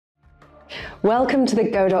Welcome to the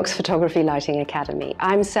Godox Photography Lighting Academy.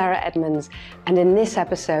 I'm Sarah Edmunds, and in this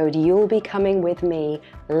episode you'll be coming with me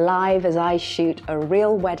live as I shoot a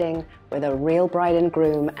real wedding with a real bride and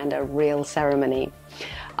groom and a real ceremony.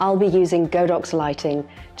 I'll be using Godox lighting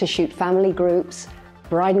to shoot family groups,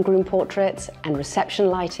 bride and groom portraits, and reception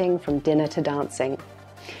lighting from dinner to dancing.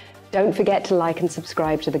 Don't forget to like and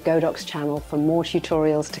subscribe to the Godox channel for more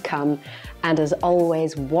tutorials to come, and as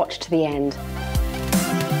always, watch to the end.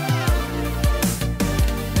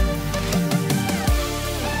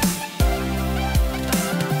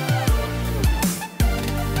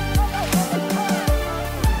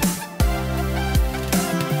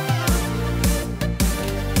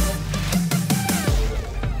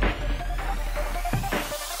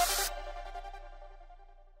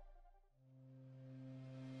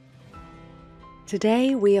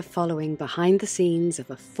 Today we are following behind the scenes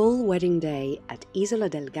of a full wedding day at Isola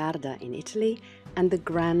del Garda in Italy and the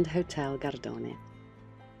Grand Hotel Gardone.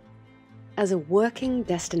 As a working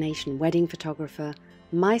destination wedding photographer,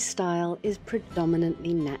 my style is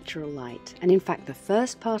predominantly natural light, and in fact the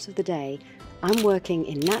first part of the day I'm working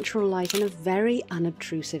in natural light in a very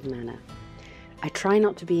unobtrusive manner. I try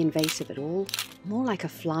not to be invasive at all, more like a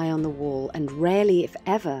fly on the wall, and rarely, if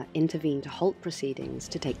ever, intervene to halt proceedings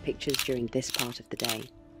to take pictures during this part of the day.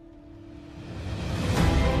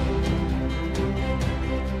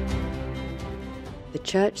 The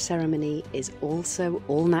church ceremony is also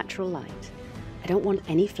all natural light. I don't want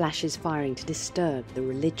any flashes firing to disturb the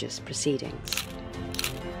religious proceedings.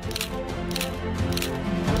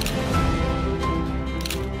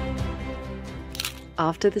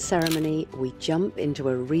 After the ceremony, we jump into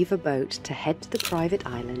a Riva boat to head to the private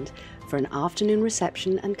island for an afternoon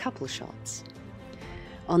reception and couple shots.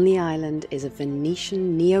 On the island is a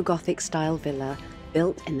Venetian neo-Gothic style villa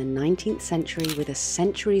built in the 19th century with a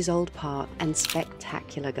centuries-old park and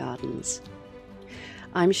spectacular gardens.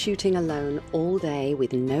 I'm shooting alone all day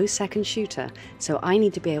with no second shooter, so I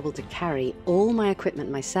need to be able to carry all my equipment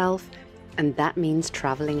myself, and that means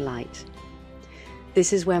traveling light.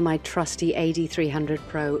 This is where my trusty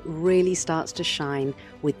AD200 really starts to shine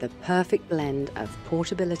with the perfect blend of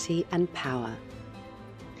portability and power.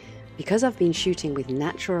 Because I've been shooting with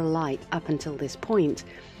natural light up until this point,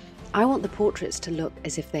 I want the portraits to look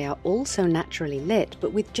as if they are also naturally lit,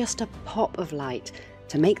 but with just a pop of light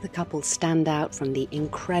to make the couple stand out from the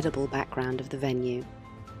incredible background of the venue.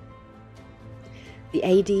 The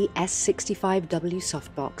AD-S65W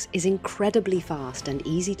Softbox is incredibly fast and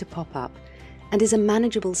easy to pop up, and is a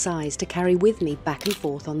manageable size to carry with me back and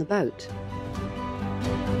forth on the boat.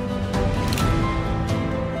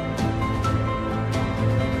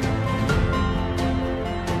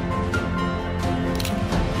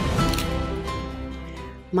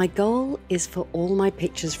 My goal is for all my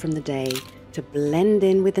pictures from the day to blend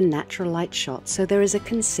in with the natural light shots so there is a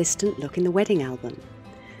consistent look in the wedding album.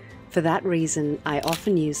 For that reason, I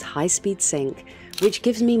often use high-speed sync, which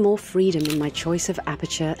gives me more freedom in my choice of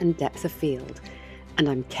aperture and depth of field, and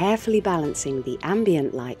I'm carefully balancing the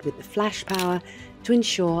ambient light with the flash power to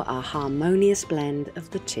ensure a harmonious blend of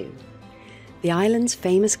the two. The island's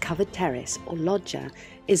famous covered terrace, or loggia,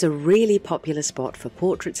 is a really popular spot for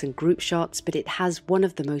portraits and group shots, but it has one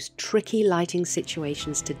of the most tricky lighting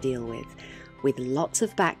situations to deal with lots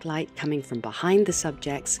of backlight coming from behind the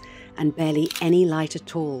subjects and barely any light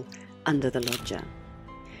at all under the loggia.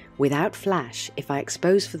 Without flash, if I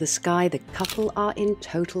expose for the sky, the couple are in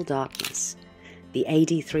total darkness. The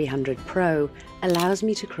AD200 allows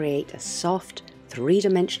me to create a soft,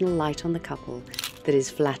 three-dimensional light on the couple that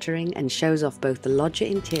is flattering and shows off both the loggia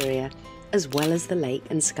interior as well as the lake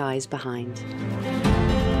and skies behind.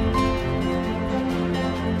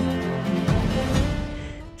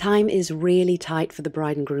 Time is really tight for the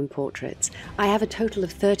bride and groom portraits. I have a total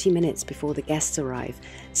of 30 minutes before the guests arrive,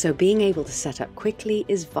 so being able to set up quickly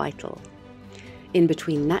is vital. In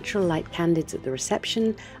between natural light candids at the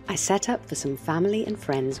reception, I set up for some family and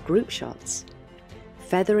friends group shots.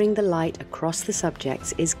 Feathering the light across the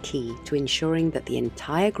subjects is key to ensuring that the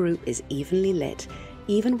entire group is evenly lit,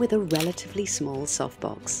 even with a relatively small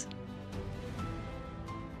softbox.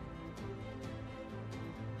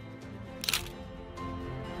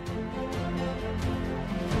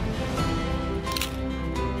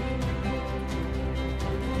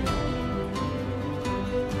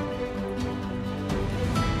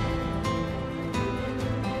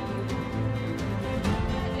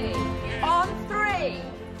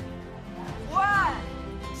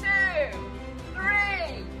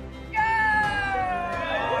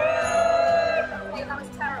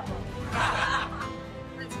 Terrible.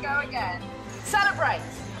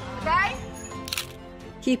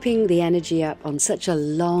 Keeping the energy up on such a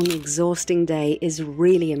long, exhausting day is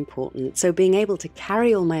really important, so being able to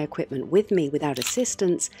carry all my equipment with me without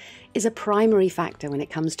assistance is a primary factor when it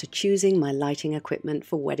comes to choosing my lighting equipment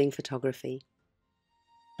for wedding photography.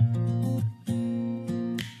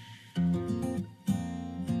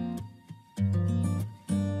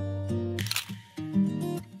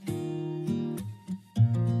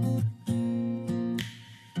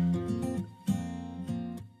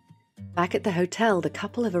 Back at the hotel, the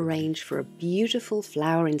couple have arranged for a beautiful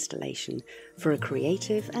flower installation for a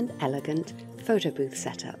creative and elegant photo booth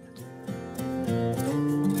setup.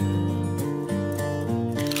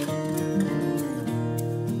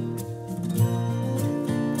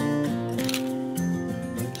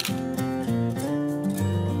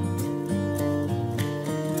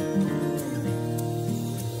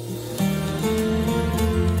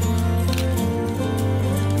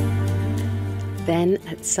 Then,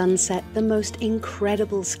 at sunset, the most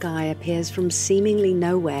incredible sky appears from seemingly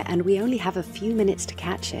nowhere, and we only have a few minutes to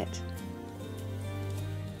catch it.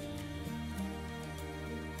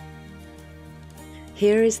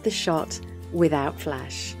 Here is the shot without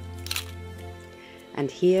flash.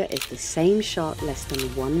 And here is the same shot less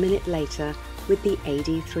than 1 minute later with the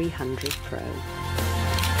AD200 Pro.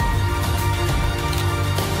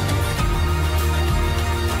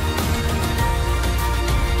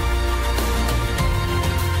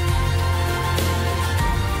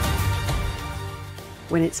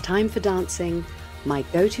 When it's time for dancing, my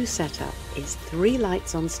go-to setup is 3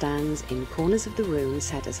 lights on stands in corners of the room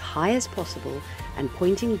set as high as possible and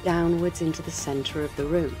pointing downwards into the center of the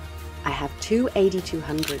room. I have 2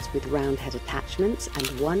 AD200s with round head attachments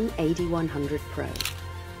and 1 AD100 Pro.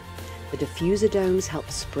 The diffuser domes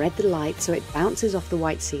help spread the light so it bounces off the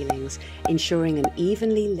white ceilings, ensuring an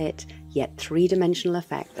evenly lit yet 3-dimensional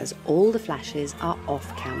effect as all the flashes are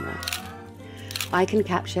off camera. I can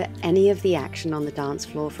capture any of the action on the dance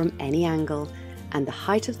floor from any angle, and the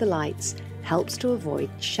height of the lights helps to avoid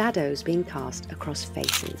shadows being cast across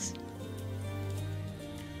faces.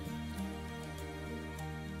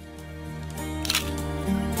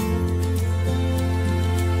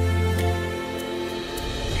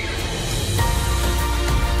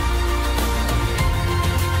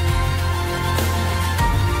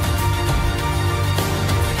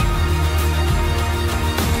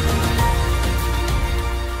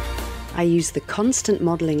 I use the constant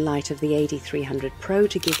modelling light of the AD200 Pro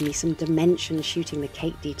to give me some dimension shooting the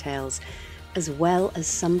cake details, as well as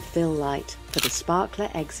some fill light for the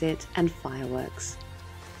sparkler exit and fireworks.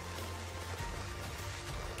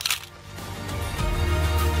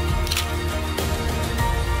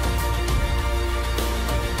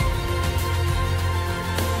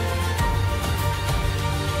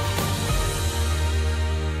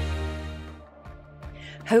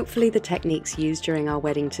 Hopefully the techniques used during our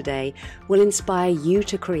wedding today will inspire you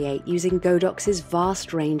to create using Godox's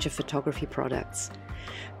vast range of photography products.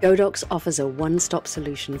 Godox offers a one-stop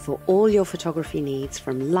solution for all your photography needs,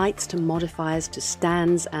 from lights to modifiers to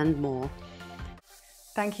stands and more.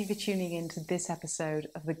 Thank you for tuning in to this episode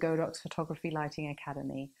of the Godox Photography Lighting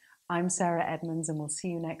Academy. I'm Sarah Edmunds, and we'll see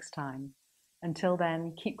you next time. Until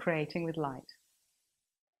then, keep creating with light.